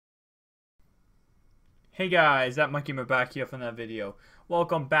Hey guys, ThatMUTGamer back here from that video.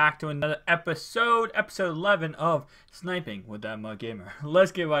 Welcome back to another episode 11 of Sniping with ThatMUTGamer.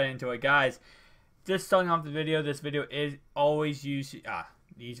 Let's get right into it, guys. Just starting off the video, this video is always these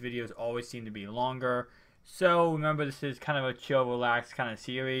videos always seem to be longer. So remember, this is kind of a chill, relaxed kind of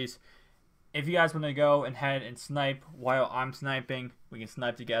series. If you guys want to go ahead and snipe while I'm sniping, we can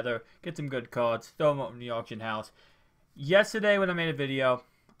snipe together, get some good cards, throw them up in the auction house. Yesterday when I made a video,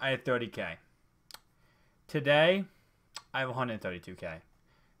 I had 30k. Today, I have 132k.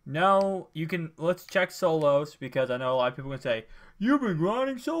 No, you can, let's check solos, because I know a lot of people are going to say, you've been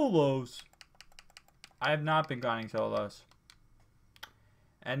grinding solos. I have not been grinding solos.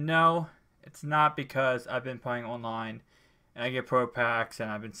 And no, it's not because I've been playing online, and I get pro packs,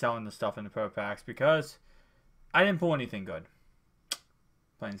 and I've been selling the stuff in the pro packs, because I didn't pull anything good.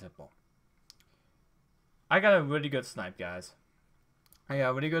 Plain and simple. I got a really good snipe, guys. I got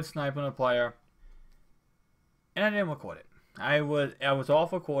a really good snipe on a player. And I didn't record it. I was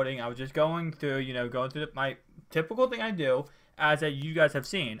off recording. I was just going through, my typical thing I do. As you guys have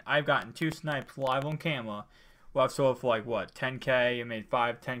seen, I've gotten 2 snipes live on camera. Where I've sold for like what, 10k and made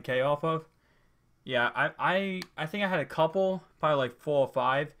 10k off of. Yeah, I think I had a couple, probably like 4 or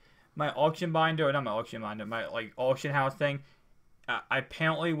 5. My auction binder, or not my auction binder, my like auction house thing.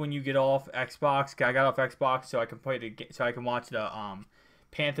 Apparently, when you get off Xbox, I got off Xbox so I can so I can watch the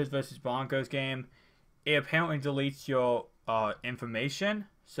Panthers versus Broncos game. It apparently deletes your information,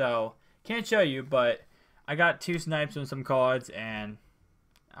 so can't show you, but I got 2 snipes on some cards, and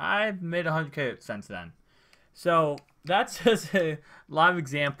I've made 100k since then. So that's just a live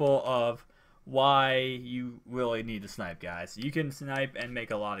example of why you really need to snipe, guys. You can snipe and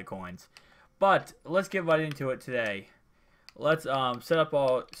make a lot of coins. But let's get right into it today. Let's set up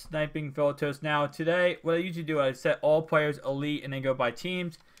our sniping filters. Now today, what I usually do, I set all players elite and then go by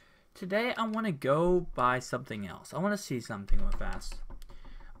teams. Today, I want to go by something else. I want to see something real fast.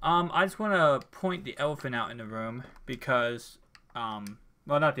 I just want to point the elephant out in the room because, well,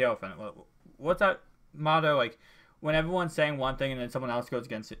 not the elephant. What's that motto? Like, when everyone's saying one thing and then someone else goes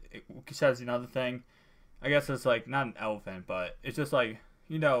against it, it says another thing. I guess it's like, not an elephant, but it's just like,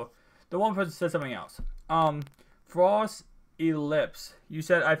 the one person says something else. Frost Ellipse. You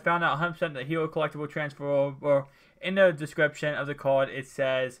said, I found out 100% the hero collectible transfer over. In the description of the card, it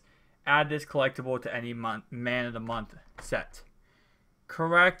says, add this collectible to any man of the month set.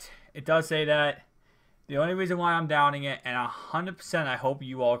 Correct. It does say that. The only reason why I'm doubting it, and 100% I hope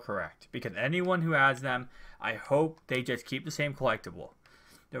you all correct, because anyone who has them, I hope they just keep the same collectible.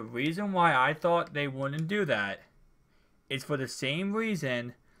 The reason why I thought they wouldn't do that is for the same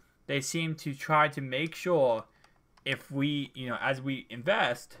reason they seem to try to make sure if we, as we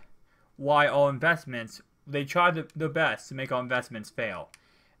invest, why all investments, they try their best to make our investments fail.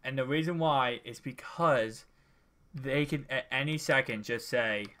 And the reason why is because they can at any second just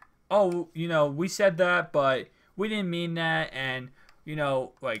say, oh, we said that, but we didn't mean that. And,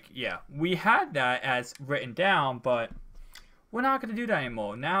 yeah, we had that as written down, but we're not going to do that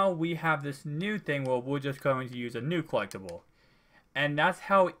anymore. Now we have this new thing where we're just going to use a new collectible. And that's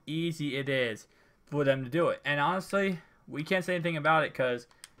how easy it is for them to do it. And honestly, we can't say anything about it because,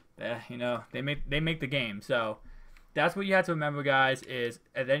 they make the game. So that's what you have to remember, guys, is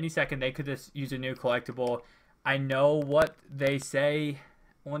at any second they could just use a new collectible. I know what they say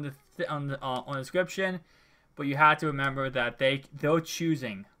on the description, but you have to remember that they're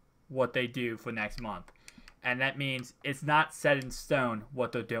choosing what they do for next month. And that means it's not set in stone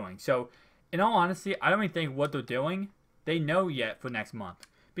what they're doing. So in all honesty, I don't even think what they're doing, they know yet for next month.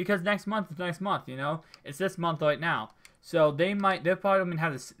 Because next month is next month, It's this month right now. So they probably don't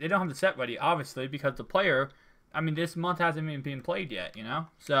have they don't have the set ready, obviously, because the player, this month hasn't even been played yet,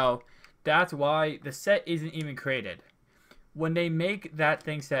 So that's why the set isn't even created. When they make that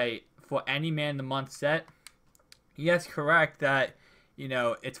thing say, for any man in the month set, yes, correct that,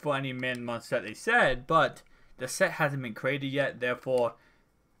 it's for any man in the month set they said, but the set hasn't been created yet, therefore,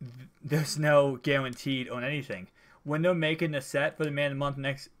 there's no guaranteed on anything. When they're making the set for the man of the month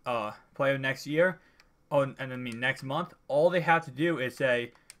next player next year, next month, all they have to do is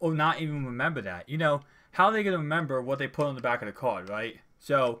say, oh, not even remember that. How are they going to remember what they put on the back of the card, right?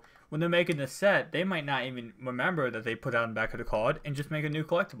 So when they're making the set, they might not even remember that they put out on the back of the card and just make a new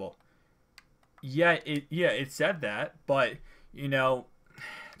collectible. Yeah, it said that, but there's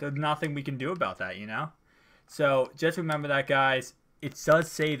nothing we can do about that, So just remember that, guys. It does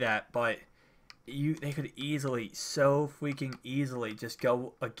say that, but they could easily, so freaking easily, just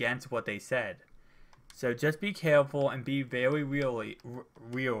go against what they said. So just be careful and be very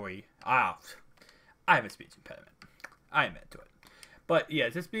I have a speech impediment. I admit to it. But yeah,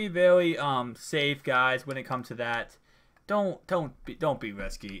 just be very safe, guys, when it comes to that. Don't be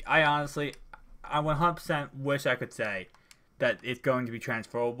risky. I 100% wish I could say that it's going to be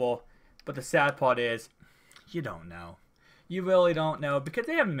transferable, but the sad part is you don't know. You really don't know because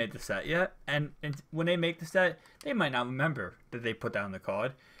they haven't made the set yet, and when they make the set, they might not remember that they put that on the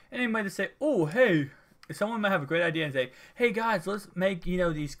card, and they might just say, "Oh, hey," someone might have a great idea and say, "Hey guys, let's make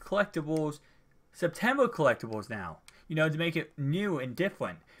these collectibles September collectibles now, to make it new and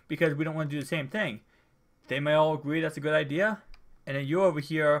different because we don't want to do the same thing." They may all agree that's a good idea, and then you're over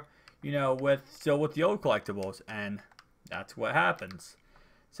here, still with the old collectibles, and that's what happens.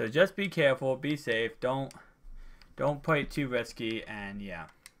 So just be careful, be safe, don't play it too risky, and yeah.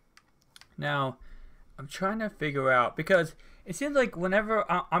 Now, I'm trying to figure out because it seems like whenever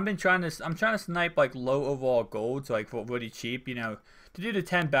I'm trying to snipe like low overall gold, so like for really cheap, to do the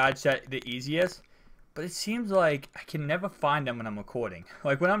 10 badge set the easiest. But it seems like I can never find them when I'm recording.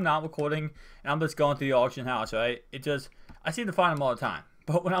 Like when I'm not recording and I'm just going through the auction house, right? I seem to find them all the time.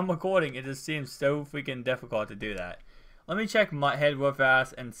 But when I'm recording, it just seems so freaking difficult to do that. Let me check MUThead real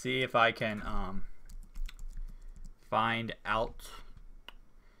fast and see if I can find out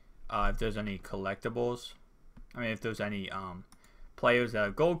if there's any collectibles. I mean, if there's any players that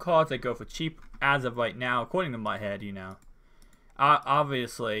have gold cards that go for cheap as of right now, according to MUThead,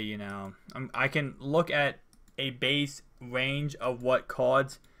 obviously, I can look at a base range of what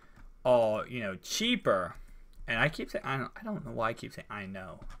cards are, cheaper. And I keep saying, I don't know why I keep saying I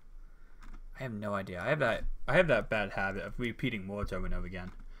know. I have no idea. I have that bad habit of repeating words over and over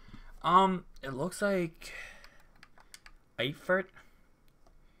again. It looks like Eifert.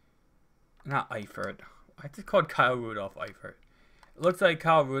 Not Eifert. I just called Kyle Rudolph Eifert. It looks like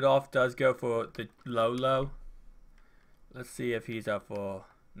Kyle Rudolph does go for the low. Let's see if he's up for...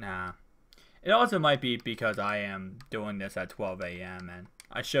 Nah. It also might be because I am doing this at 12 a.m. and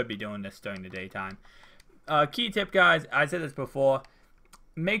I should be doing this during the daytime. Key tip, guys. I said this before.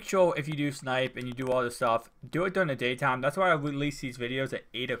 Make sure if you do snipe and you do all this stuff, do it during the daytime. That's why I release these videos at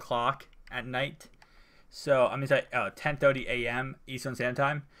 8 o'clock at night. So, I'm going to say 10:30 a.m. Eastern Standard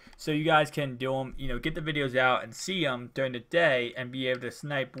Time. So you guys can do them, get the videos out and see them during the day and be able to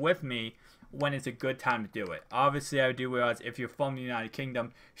snipe with me when it's a good time to do it. Obviously, I do realize if you're from the United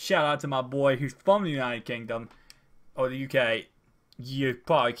Kingdom, shout out to my boy who's from the United Kingdom or the UK, you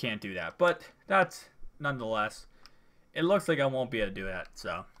probably can't do that. But that's nonetheless, it looks like I won't be able to do that.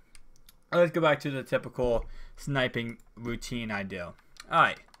 So let's go back to the typical sniping routine I do.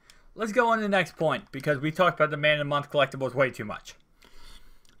 Alright, let's go on to the next point because we talked about the Man of the Month collectibles way too much.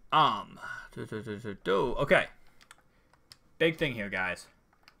 Okay. Big thing here, guys.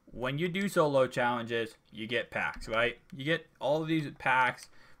 When you do solo challenges, you get packs, right? You get all of these packs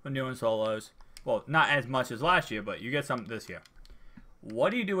when doing solos. Well, not as much as last year, but you get some this year.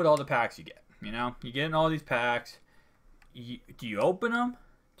 What do you do with all the packs you get? You get in all these packs. Do you open them?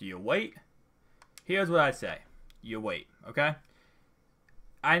 Do you wait? Here's what I say. You wait, okay?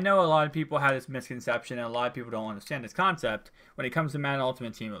 I know a lot of people have this misconception and a lot of people don't understand this concept when it comes to Madden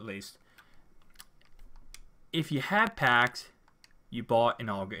Ultimate Team, at least. If you have packs you bought in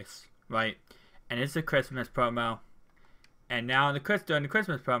August, right? And it's a Christmas promo. And now during the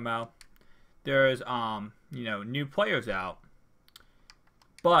Christmas promo, there's new players out.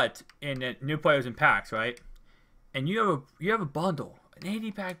 But in the new players in packs, right? And you have a bundle, an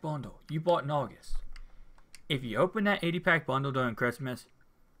 80-pack bundle you bought in August. If you open that 80-pack bundle during Christmas,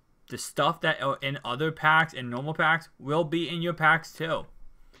 the stuff that are in other packs and normal packs will be in your packs too.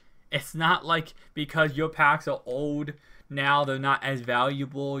 It's not like because your packs are old now they're not as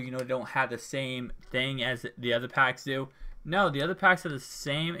valuable, they don't have the same thing as the other packs do. No, the other packs have the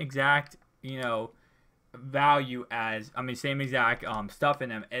same exact, value as, same exact stuff in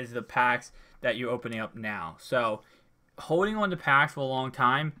them as the packs that you're opening up now. So, holding on to packs for a long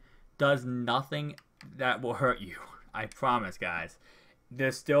time does nothing that will hurt you. I promise, guys.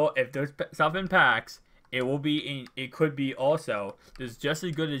 There's still, if there's stuff in packs, it could be also, there's just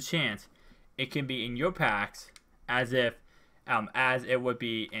as good a chance it can be in your packs as it would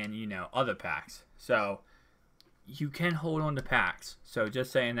be in, other packs. So, you can hold on to packs. So,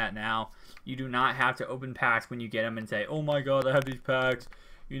 just saying that now, you do not have to open packs when you get them and say, oh my god, I have these packs.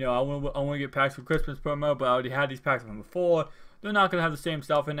 I want to get packs for Christmas promo, but I already had these packs from before. They're not going to have the same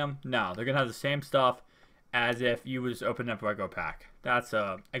stuff in them. No, they're going to have the same stuff as if you would just open up a regular pack. That's,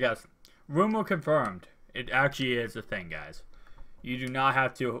 I guess, rumor confirmed. It actually is a thing, guys. You do not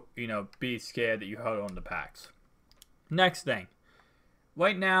have to, be scared that you hold on to packs. Next thing.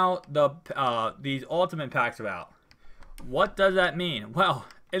 Right now, these ultimate packs are out. What does that mean? Well,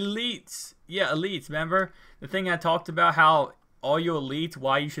 elites. Yeah, elites. Remember the thing I talked about, how all your elites,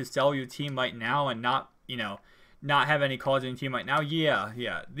 why you should sell your team right now and not, not have any cards in your team right now.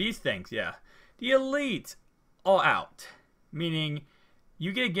 Yeah, these things, yeah. The elites are out, meaning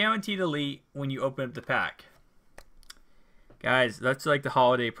you get a guaranteed elite when you open up the pack. Guys, that's like the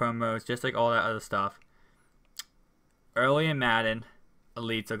holiday promos, just like all that other stuff. Early in Madden,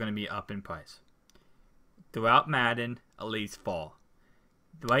 elites are going to be up in price. Throughout Madden, elites fall.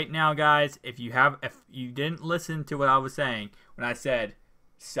 Right now, guys, if you didn't listen to what I was saying when I said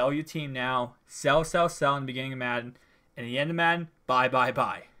sell your team now, sell in the beginning of Madden, and at the end of Madden,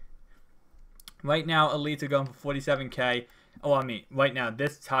 buy. Right now, elites are going for 47K. Oh, I mean, right now,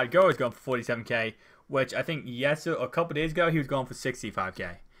 this Go is going for 47K, which I think a couple days ago he was going for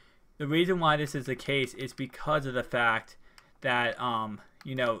 65K. The reason why this is the case is because of the fact that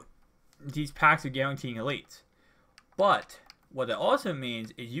these packs are guaranteeing elites. But what it also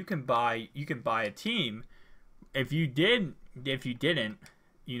means is you can buy a team if you didn't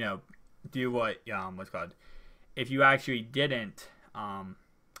do what what's called, if you actually didn't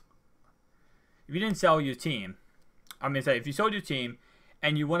if you didn't sell your team. I'm gonna say if you sold your team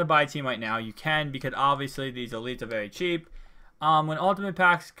and you want to buy a team right now, you can, because obviously these elites are very cheap. When ultimate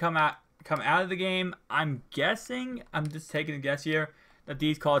packs come out of the game, I'm guessing, I'm just taking a guess here, that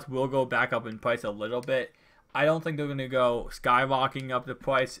these cards will go back up in price a little bit. I don't think they're going to go skyrocketing up the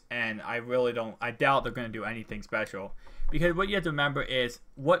price, and I doubt they're going to do anything special. Because what you have to remember is,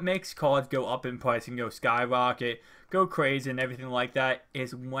 what makes cards go up in price and go skyrocket, go crazy and everything like that,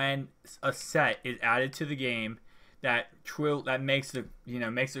 is when a set is added to the game that makes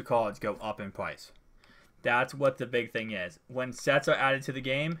the cards go up in price. That's what the big thing is. When sets are added to the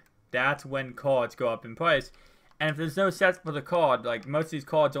game, that's when cards go up in price. And if there's no sets for the card, like most of these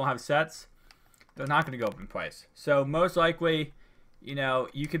cards don't have sets, they're not going to go up in price. So most likely,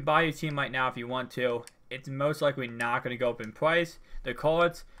 you can buy your team right now if you want to. It's most likely not going to go up in price, the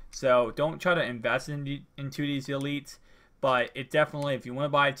cards. So don't try to invest into these elites. But it definitely, if you want to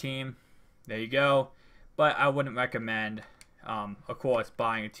buy a team, there you go. But I wouldn't recommend, of course,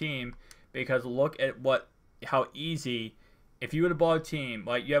 buying a team, because look at how easy. If you would have bought a team,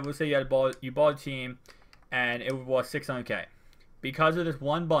 like let's say you bought a team, and it was worth 600K. Because of this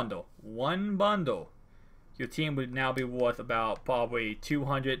one bundle, your team would now be worth about probably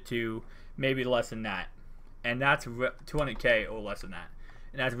 200 to maybe less than that, and that's 200K or less than that,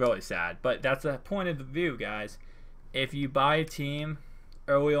 and that's really sad. But that's the point of the view, guys. If you buy a team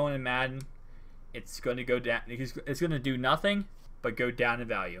early on in Madden, it's going to go down. It's going to do nothing but go down in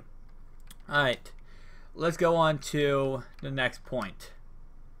value. All right, let's go on to the next point.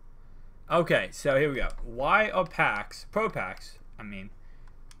 Okay, so here we go. Why are pro packs,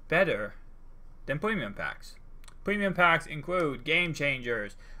 better than premium packs? Premium packs include game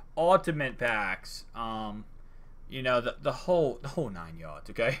changers, ultimate packs, the whole 9 yards.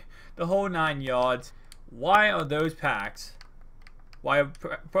 Okay, the whole 9 yards. Why are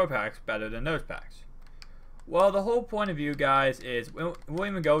pro packs better than those packs? Well, the whole point of view, guys, is we'll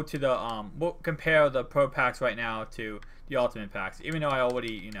even go to the we'll compare the pro packs right now to the ultimate packs. Even though I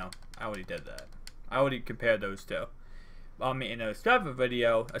already did that. I already compared those two. In a separate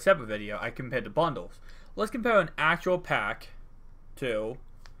video, I compared the bundles. Let's compare an actual pack to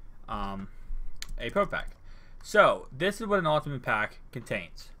a pro pack. So this is what an ultimate pack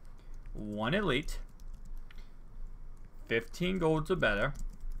contains: 1 elite, 15 golds or better,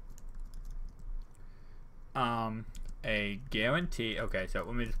 a guarantee. Okay, so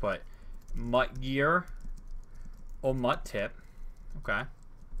let me just put MUT gear or MUT tip. Okay.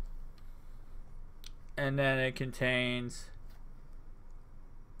 And then it contains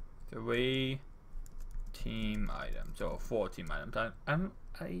 3 team items, or 4 team items.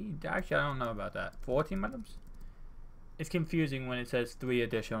 Actually, I don't know about that. 4 team items? It's confusing when it says 3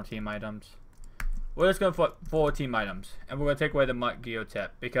 additional team items. We're just going to put 4 team items, and we're going to take away the MUT G.O.A.T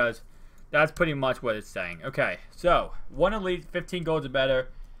tip, because that's pretty much what it's saying. Okay, so 1 elite, 15 golds or better.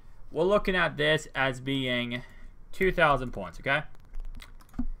 We're looking at this as being 2,000 points, okay?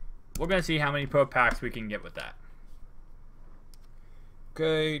 We're going to see how many pro packs we can get with that.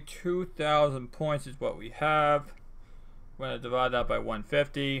 Okay, 2,000 points is what we have. We're going to divide that by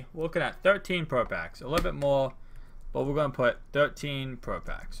 150. We're looking at 13 pro packs. A little bit more, but we're going to put 13 pro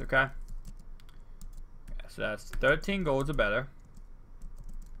packs, okay? Yeah, so that's 13 golds or better.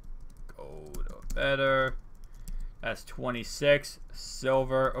 Gold or better. That's 26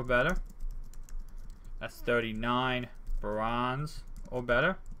 silver or better. That's 39 bronze or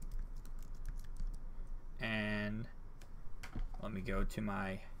better. And let me go to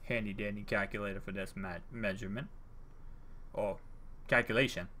my handy dandy calculator for this measurement or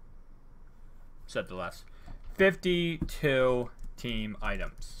calculation. Said the less. 52 team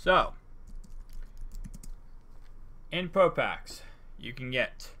items. So, in Pro Packs, you can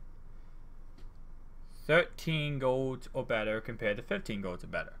get 13 golds or better compared to 15 golds or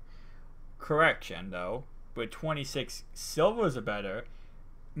better. Correction, though, with 26 silvers or better,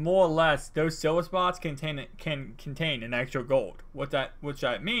 more or less, those silver spots can contain an extra gold. Which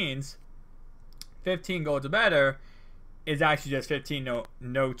that means, 15 golds or better is actually just 15.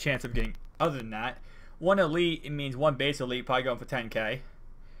 No chance of getting other than that. One elite, it means one base elite, probably going for 10k.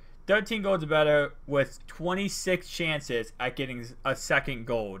 13 golds or better with 26 chances at getting a second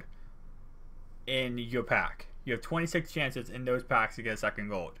gold in your pack. You have 26 chances in those packs to get a second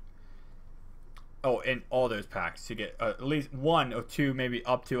gold. Oh, in all those packs to get at least one or two, maybe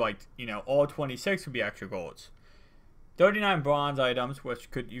up to like, all 26 would be extra golds. 39 bronze items, which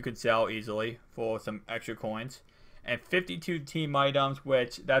you could sell easily for some extra coins. And 52 team items,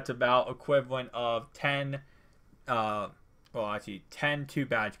 which that's about equivalent of 10, well actually 10 2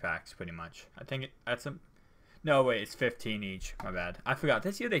 badge packs pretty much. I think that's no wait, it's 15 each, my bad. I forgot,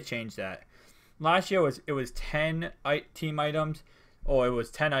 this year they changed that. Last year it was 10 team items, or it was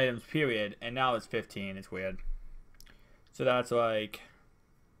 10 items period, and now it's 15. It's weird. So that's like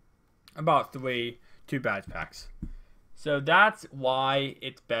about 3 2 badge packs. So that's why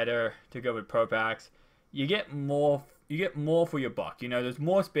it's better to go with Pro Packs. You get more for your buck. There's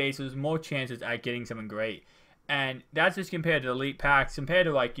more space, there's more chances at getting something great. And that's just compared to Elite Packs, compared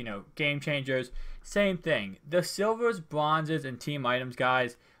to like, Game Changers. Same thing. The silvers, bronzes, and team items,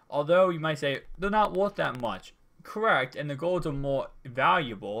 guys, although you might say they're not worth that much. Correct, and the golds are more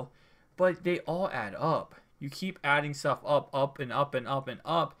valuable, but they all add up. You keep adding stuff up and up and up and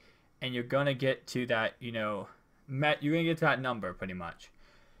up, and you're gonna get to that, you're gonna get to that number pretty much.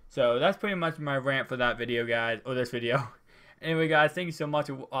 So that's pretty much my rant for that video, guys, or this video. Anyway, guys, thank you so much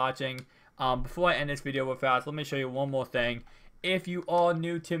for watching. Before I end this video real fast, let me show you one more thing. If you are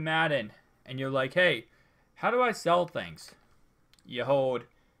new to Madden and you're like, hey, how do I sell things? You hold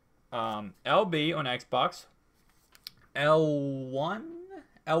LB on Xbox, L1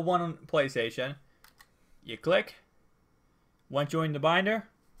 on PlayStation. You click. Once you're in the binder,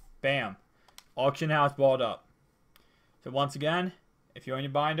 bam, auction house balled up. So once again, if you're in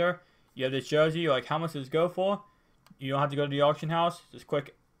your binder, you have this jersey. You're like, how much does this go for? You don't have to go to the auction house. Just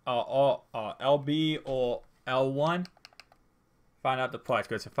click LB or L1. Find out the price.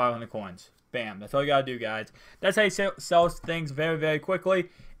 Goes to 500 coins. Bam. That's all you gotta do, guys. That's how you sell things very, very quickly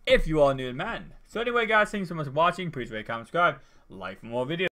if you are new to Madden. So anyway, guys, thanks so much for watching. Please rate, comment, subscribe, like for more videos.